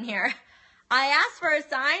misunderstanding here. I asked for a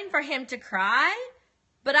sign for him to cry,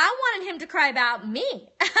 but I wanted him to cry about me.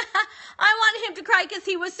 I wanted him to cry because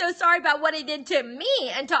he was so sorry about what he did to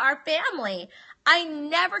me and to our family. I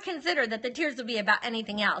never considered that the tears would be about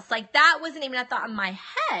anything else. Like, that wasn't even a thought in my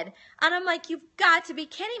head. And I'm like, you've got to be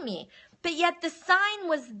kidding me. But yet the sign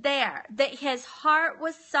was there, that his heart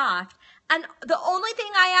was soft. And the only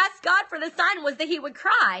thing I asked God for the sign was that he would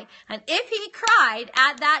cry. And if he cried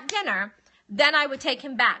at that dinner, then I would take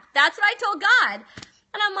him back. That's what I told God.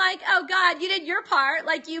 And I'm like, oh, God, you did your part.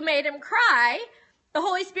 Like, you made him cry. The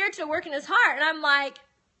Holy Spirit should work in his heart. And I'm like,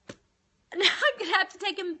 now I'm going to have to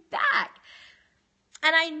take him back.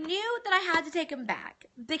 And I knew that I had to take him back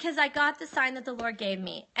because I got the sign that the Lord gave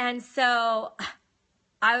me. And so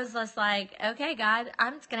I was just like, okay, God,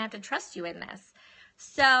 I'm just going to have to trust you in this.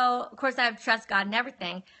 So, of course, I have to trust God in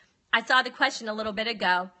everything. I saw the question a little bit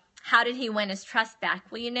ago. How did he win his trust back?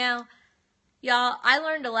 Well, you know, y'all, I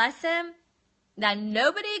learned a lesson that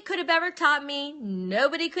nobody could have ever taught me.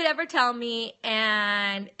 Nobody could ever tell me.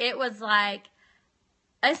 And it was like,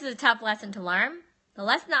 this is a tough lesson to learn. The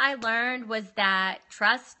lesson I learned was that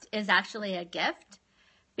trust is actually a gift,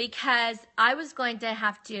 because I was going to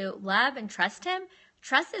have to love and trust him.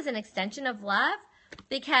 Trust is an extension of love,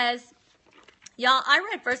 because, y'all, I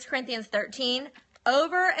read 1 Corinthians 13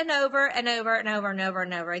 over and over and over and over and over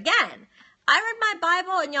and over again. I read my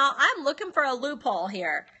Bible, and y'all, I'm looking for a loophole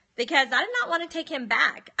here because I did not want to take him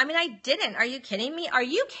back. I mean, I didn't. Are you kidding me? Are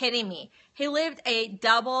you kidding me? He lived a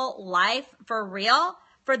double life for real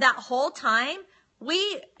for that whole time.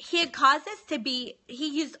 He had caused us to be,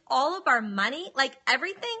 he used all of our money, like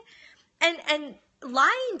everything, and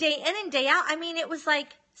lying day in and day out. I mean, it was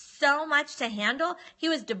like so much to handle. He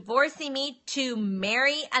was divorcing me to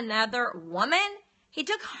marry another woman. He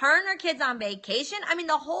took her and her kids on vacation. I mean,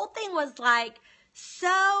 the whole thing was like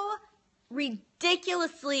so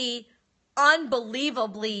ridiculously,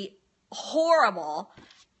 unbelievably horrible.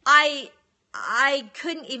 I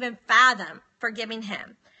couldn't even fathom forgiving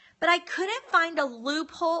him. But I couldn't find a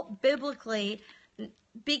loophole biblically,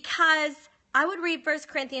 because I would read 1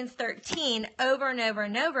 Corinthians 13 over and over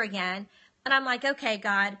and over again. And I'm like, okay,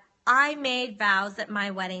 God, I made vows at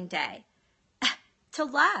my wedding day to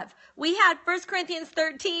love. We had 1 Corinthians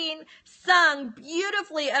 13 sung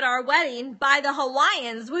beautifully at our wedding by the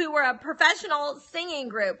Hawaiians. We were a professional singing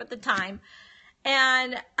group at the time.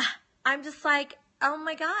 And I'm just like, oh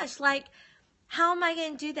my gosh, like, how am I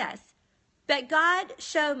going to do this? But God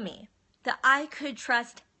showed me that I could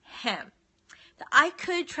trust him, that I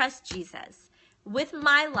could trust Jesus with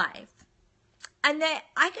my life, and that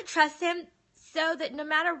I could trust him so that no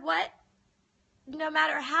matter what, no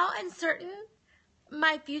matter how uncertain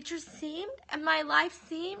my future seemed and my life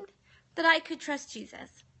seemed, that I could trust Jesus.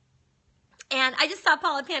 And I just saw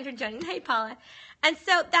Paula Panther joining. Hey, Paula. And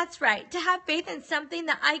so that's right, to have faith in something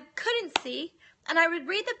that I couldn't see. And I would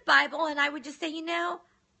read the Bible and I would just say, you know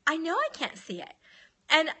I can't see it.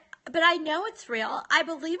 But I know it's real. I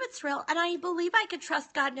believe it's real. And I believe I could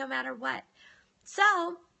trust God no matter what.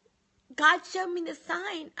 So God showed me the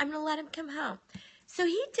sign. I'm going to let him come home. So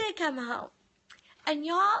he did come home. And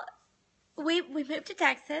y'all, we moved to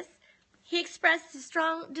Texas. He expressed a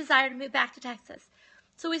strong desire to move back to Texas.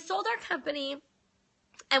 So we sold our company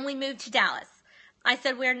and we moved to Dallas. I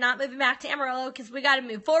said, we're not moving back to Amarillo because we got to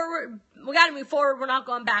move forward. We got to move forward. We're not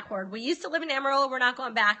going backward. We used to live in Amarillo. We're not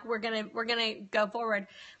going back. We're going to go forward.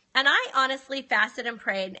 And I honestly fasted and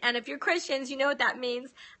prayed. And if you're Christians, you know what that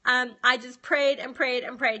means. I just prayed and prayed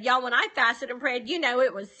and prayed. Y'all, when I fasted and prayed, you know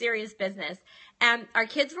it was serious business. And our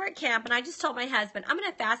kids were at camp, and I just told my husband, I'm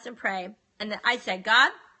going to fast and pray. And I said,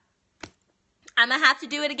 God, I'm going to have to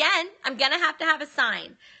do it again. I'm going to have a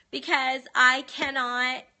sign, because I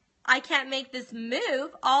can't make this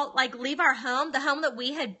move, leave our home, the home that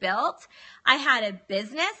we had built. I had a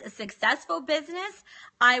business, a successful business.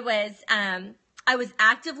 I was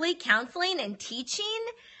actively counseling and teaching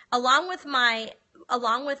along with my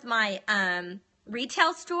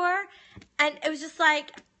retail store. And it was just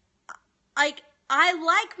like I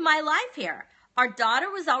like my life here. Our daughter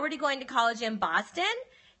was already going to college in Boston.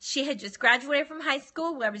 She had just graduated from high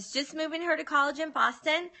school. I was just moving her to college in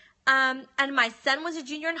Boston. And my son was a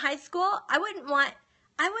junior in high school. I didn't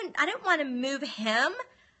want to move him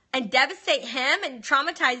and devastate him and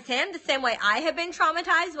traumatize him the same way I had been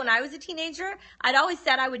traumatized when I was a teenager. I'd always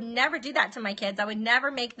said I would never do that to my kids. I would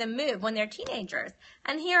never make them move when they're teenagers.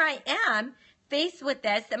 And here I am faced with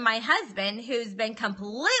this, and my husband, who's been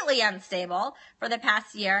completely unstable for the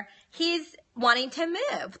past year, he's wanting to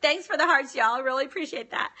move. Thanks for the hearts, y'all. I really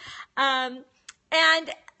appreciate that. And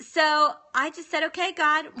so I just said, okay,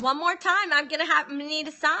 God, one more time, I'm going to need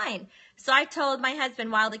a sign. So I told my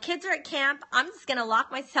husband, while the kids are at camp, I'm just going to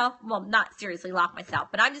lock myself, well, not seriously lock myself,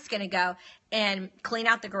 but I'm just going to go and clean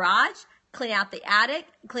out the garage, clean out the attic,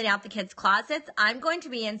 clean out the kids' closets. I'm going to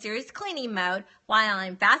be in serious cleaning mode while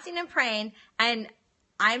I'm fasting and praying, and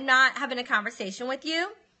I'm not having a conversation with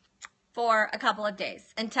you for a couple of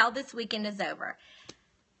days until this weekend is over.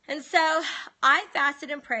 And so I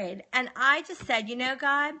fasted and prayed, and I just said, you know,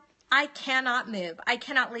 God, I cannot move. I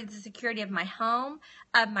cannot leave the security of my home,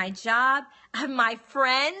 of my job, of my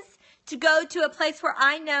friends, to go to a place where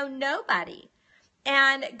I know nobody.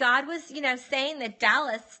 And God was, saying that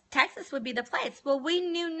Dallas, Texas would be the place. Well, we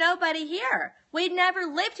knew nobody here. We'd never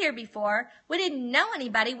lived here before. We didn't know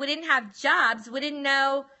anybody. We didn't have jobs. We didn't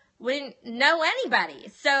know anybody.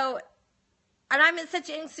 So, and I'm in such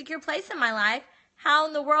an insecure place in my life. How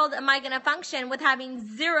in the world am I going to function with having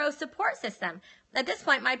zero support system? At this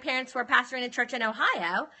point, my parents were pastoring a church in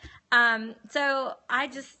Ohio. So I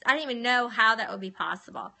didn't even know how that would be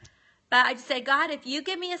possible. But I just said, God, if you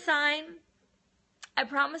give me a sign, I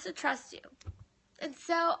promise to trust you. And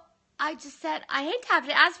so I just said, I hate to have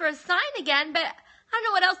to ask for a sign again, but I don't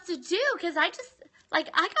know what else to do, because I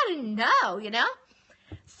got to know,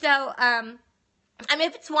 So,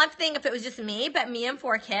 if it's one thing if it was just me, but me and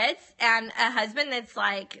 4 kids and a husband that's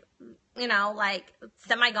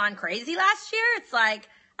semi-gone crazy last year, it's like,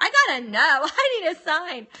 I gotta know. I need a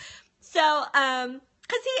sign. So,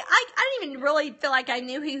 because I didn't even really feel like I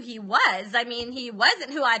knew who he was. I mean, he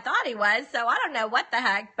wasn't who I thought he was, so I don't know what the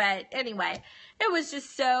heck. But anyway, it was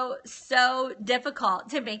just so difficult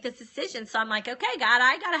to make this decision. So I'm like, okay, God,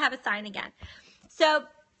 I gotta have a sign again. So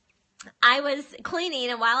I was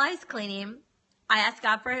cleaning, and while I was cleaning, I asked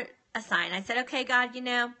God for a sign. I said, okay, God,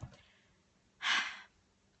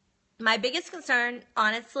 my biggest concern,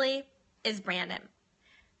 honestly, is Brandon,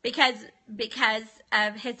 because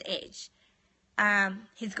of his age.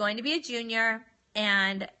 He's going to be a junior,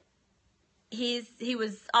 and he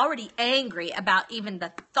was already angry about even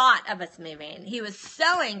the thought of us moving. He was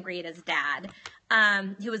so angry at his dad.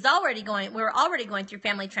 We were already going through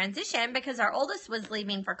family transition because our oldest was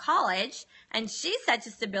leaving for college, and she's such a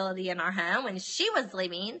stability in our home, and she was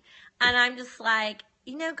leaving. And I'm just like,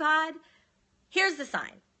 God, here's the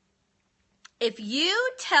sign. If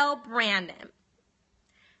you tell Brandon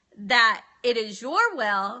that it is your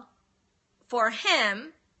will for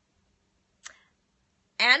him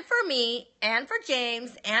and for me and for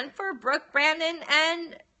James and for Brooke, Brandon,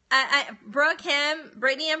 and Brooke, him,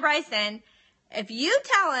 Brittany, and Bryson, if you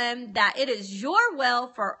tell him that it is your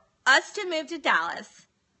will for us to move to Dallas,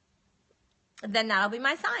 then that'll be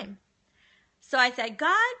my sign. So I said,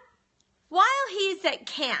 God, while he's at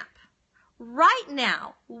camp, right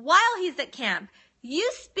now, while he's at camp,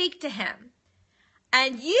 you speak to him.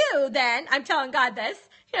 And you then, I'm telling God this,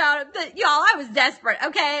 y'all, I was desperate,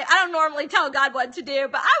 okay? I don't normally tell God what to do,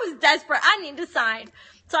 but I was desperate. I need a sign.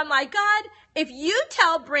 So I'm like, God, if you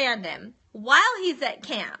tell Brandon while he's at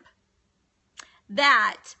camp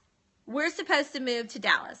that we're supposed to move to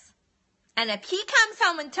Dallas, and if he comes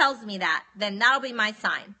home and tells me that, then that'll be my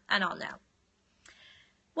sign, and I'll know.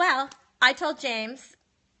 Well, I told James,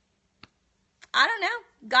 I don't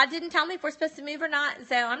know. God didn't tell me if we're supposed to move or not,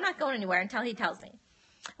 so I'm not going anywhere until he tells me.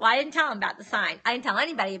 Well, I didn't tell him about the sign. I didn't tell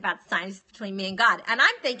anybody about the sign. It's between me and God. And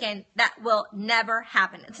I'm thinking that will never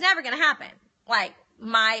happen. It's never going to happen. Like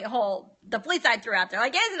the fleece I threw out there.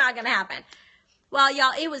 Like, it's not going to happen. Well,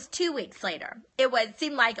 y'all, it was 2 weeks later. It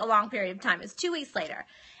seemed like a long period of time. It was 2 weeks later.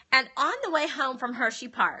 And on the way home from Hershey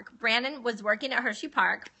Park, Brandon was working at Hershey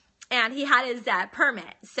Park, and he had his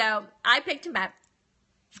permit. So I picked him up,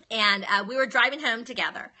 and we were driving home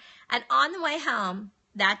together. And on the way home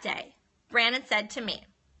that day, Brandon said to me,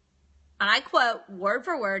 and I quote word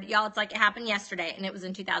for word, y'all, it's like it happened yesterday, and it was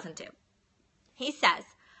in 2002. He says,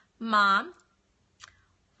 Mom,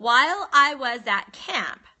 while I was at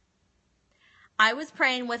camp, I was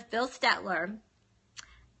praying with Phil Stetler,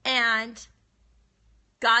 and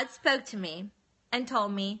God spoke to me and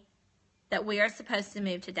told me that we are supposed to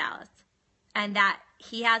move to Dallas, and that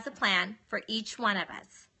he has a plan for each one of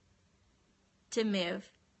us to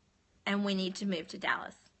move, and we need to move to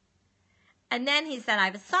Dallas. And then he said, I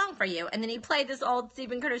have a song for you. And then he played this old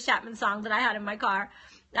Stephen Curtis Chapman song that I had in my car.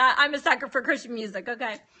 I'm a sucker for Christian music,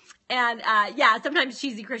 okay? And yeah, sometimes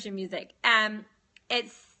cheesy Christian music.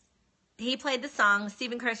 He played the song,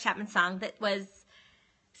 Stephen Curtis Chapman song, that was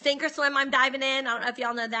Sink or Swim, I'm Diving In. I don't know if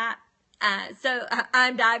y'all know that.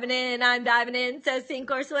 I'm diving in. So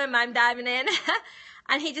sink or swim, I'm diving in.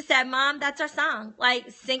 And he just said, Mom, that's our song.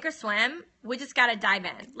 Like, sink or swim, we just got to dive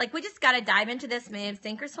in. Like, we just got to dive into this move.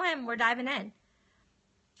 Sink or swim, we're diving in.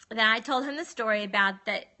 Then I told him the story about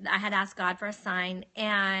that I had asked God for a sign,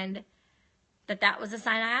 and that was the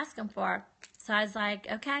sign I asked him for. So I was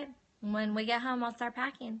like, okay, when we get home, I'll start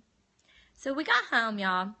packing. So we got home,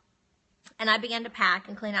 y'all, and I began to pack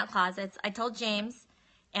and clean out closets. I told James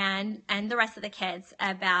and the rest of the kids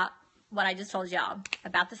about what I just told y'all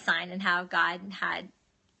about the sign and how God had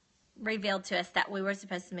revealed to us that we were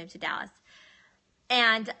supposed to move to Dallas.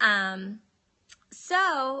 And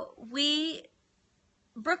so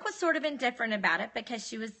Brooke was sort of indifferent about it because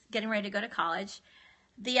she was getting ready to go to college.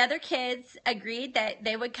 The other kids agreed that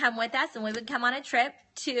they would come with us and we would come on a trip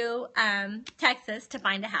to Texas to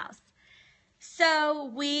find a house.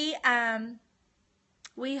 So we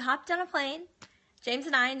hopped on a plane, James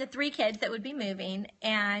and I and the 3 kids that would be moving,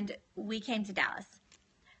 and we came to Dallas.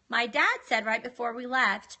 My dad said right before we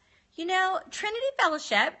left, you know, Trinity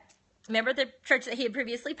Fellowship, remember the church that he had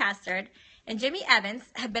previously pastored, and Jimmy Evans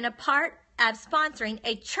had been a part of sponsoring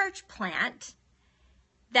a church plant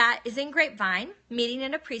that is in Grapevine, meeting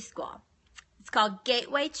in a preschool. It's called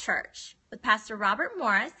Gateway Church with Pastor Robert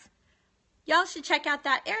Morris. Y'all should check out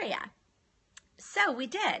that area. So we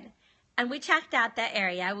did. And we checked out that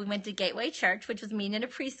area. We went to Gateway Church, which was meeting in a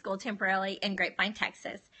preschool temporarily in Grapevine,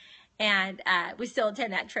 Texas. And we still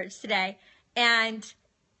attend that church today. And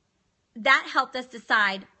that helped us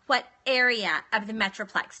decide what area of the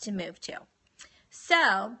Metroplex to move to.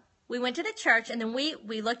 So we went to the church, and then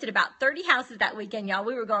we looked at about 30 houses that weekend, y'all.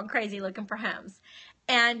 We were going crazy looking for homes.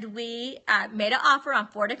 And we made an offer on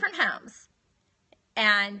 4 different homes.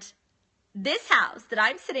 And this house that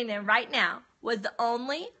I'm sitting in right now was the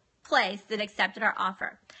only place that accepted our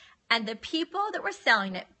offer. And the people that were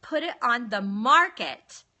selling it put it on the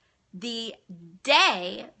market the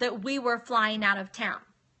day that we were flying out of town.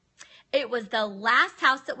 It was the last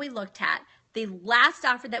house that we looked at, the last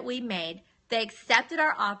offer that we made. They accepted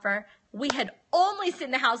our offer. We had only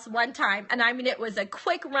seen the house one time, and I mean, it was a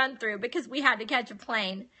quick run through because we had to catch a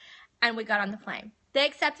plane, and we got on the plane. They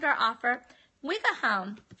accepted our offer. We got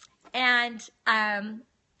home, and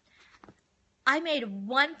I made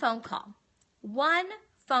one phone call.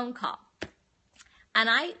 And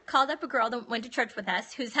I called up a girl that went to church with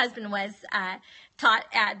us, whose husband was taught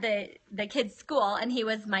at the kids' school, and he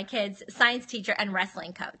was my kids' science teacher and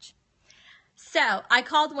wrestling coach. So I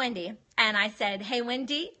called Wendy, and I said, hey,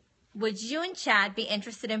 Wendy, would you and Chad be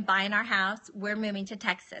interested in buying our house? We're moving to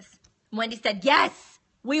Texas. Wendy said, yes,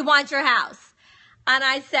 we want your house. And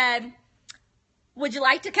I said, would you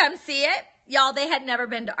like to come see it? Y'all, they had never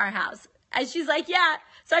been to our house. And she's like, yeah.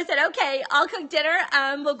 So I said, okay, I'll cook dinner.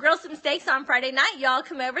 We'll grill some steaks on Friday night. Y'all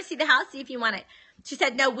come over, see the house, see if you want it. She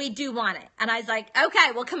said, no, we do want it. And I was like,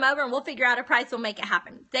 okay, we'll come over and we'll figure out a price. We'll make it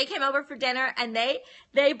happen. They came over for dinner, and they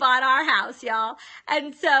bought our house, y'all.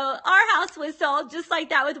 And so our house was sold just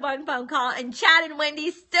like that with one phone call. And Chad and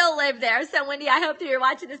Wendy still live there. So Wendy, I hope that you're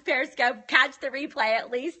watching this Periscope. Catch the replay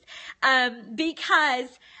at least,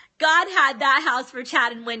 because God had that house for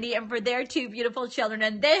Chad and Wendy and for their 2 beautiful children,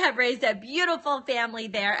 and they have raised a beautiful family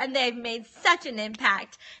there, and they've made such an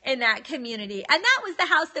impact in that community. And that was the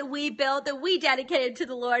house that we built, that we dedicated to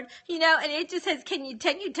the Lord, you know, and it just has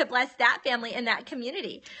continued to bless that family and that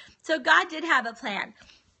community. So God did have a plan.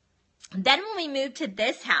 Then when we moved to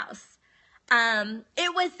this house,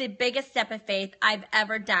 it was the biggest step of faith I've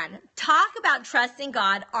ever done. Talk about trusting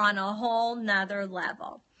God on a whole nother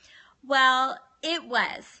level. Well, it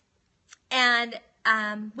was. And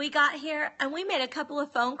we got here, and we made a couple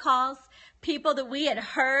of phone calls. People that we had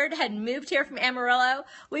heard had moved here from Amarillo.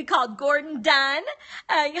 We called Gordon Dunn.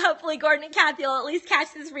 Hopefully Gordon and Kathy will at least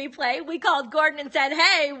catch this replay. We called Gordon and said,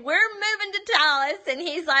 hey, we're moving to Dallas. And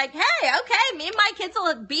he's like, hey, okay, me and my kids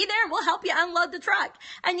will be there. We'll help you unload the truck.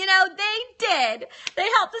 And, you know, they did. They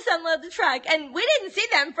helped us unload the truck. And we didn't see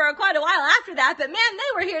them for quite a while after that. But, man,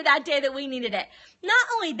 they were here that day that we needed it. Not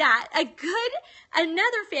only that,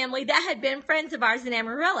 another family that had been friends of ours in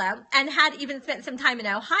Amarillo and had even spent some time in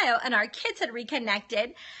Ohio, and our kids had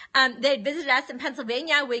reconnected. They'd visited us in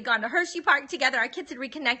Pennsylvania. We'd gone to Hershey Park together. Our kids had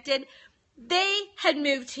reconnected. They had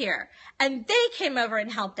moved here, and they came over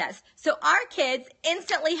and helped us. So our kids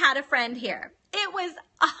instantly had a friend here. It was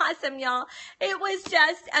awesome, y'all. It was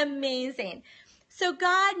just amazing. So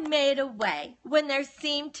God made a way when there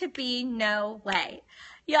seemed to be no way.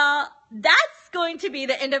 Y'all, that's going to be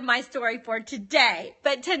the end of my story for today.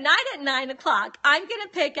 But tonight at 9 o'clock, I'm going to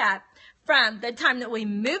pick up from the time that we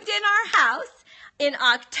moved in our house in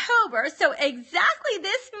October. So exactly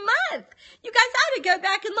this month. You guys ought to go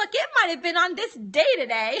back and look. It might have been on this day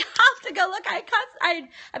today. I'll have to go look.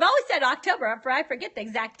 I've always said October, for I forget the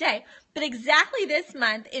exact day. But exactly this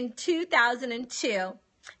month in 2002,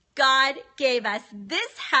 God gave us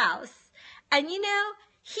this house. And you know,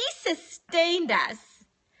 He sustained us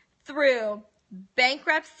through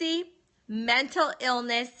bankruptcy, mental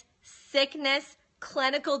illness, sickness,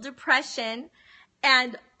 clinical depression,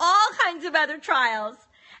 and all kinds of other trials.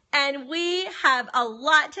 And we have a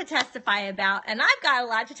lot to testify about, and I've got a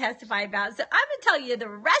lot to testify about. So I'm going to tell you the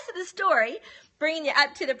rest of the story, bringing you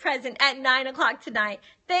up to the present at 9 o'clock tonight.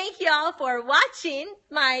 Thank you all for watching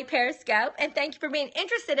my Periscope, and thank you for being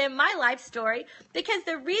interested in my life story, because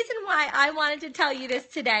the reason why I wanted to tell you this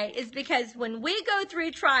today is because when we go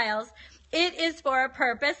through trials, it is for a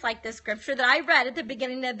purpose, like the scripture that I read at the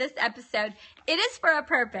beginning of this episode. It is for a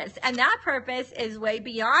purpose, and that purpose is way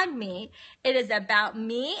beyond me. It is about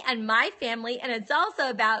me and my family, and it's also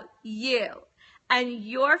about you and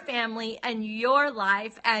your family and your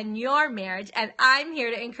life and your marriage, and I'm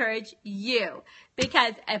here to encourage you.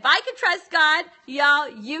 Because if I can trust God, y'all,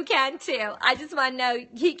 you can too. I just want to know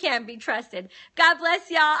He can be trusted. God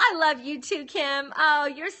bless y'all. I love you too, Kim. Oh,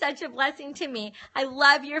 you're such a blessing to me. I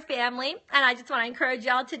love your family. And I just want to encourage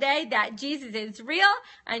y'all today that Jesus is real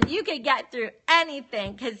and you can get through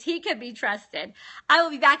anything because He can be trusted. I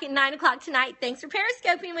will be back at 9 o'clock tonight. Thanks for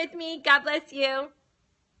Periscoping with me. God bless you.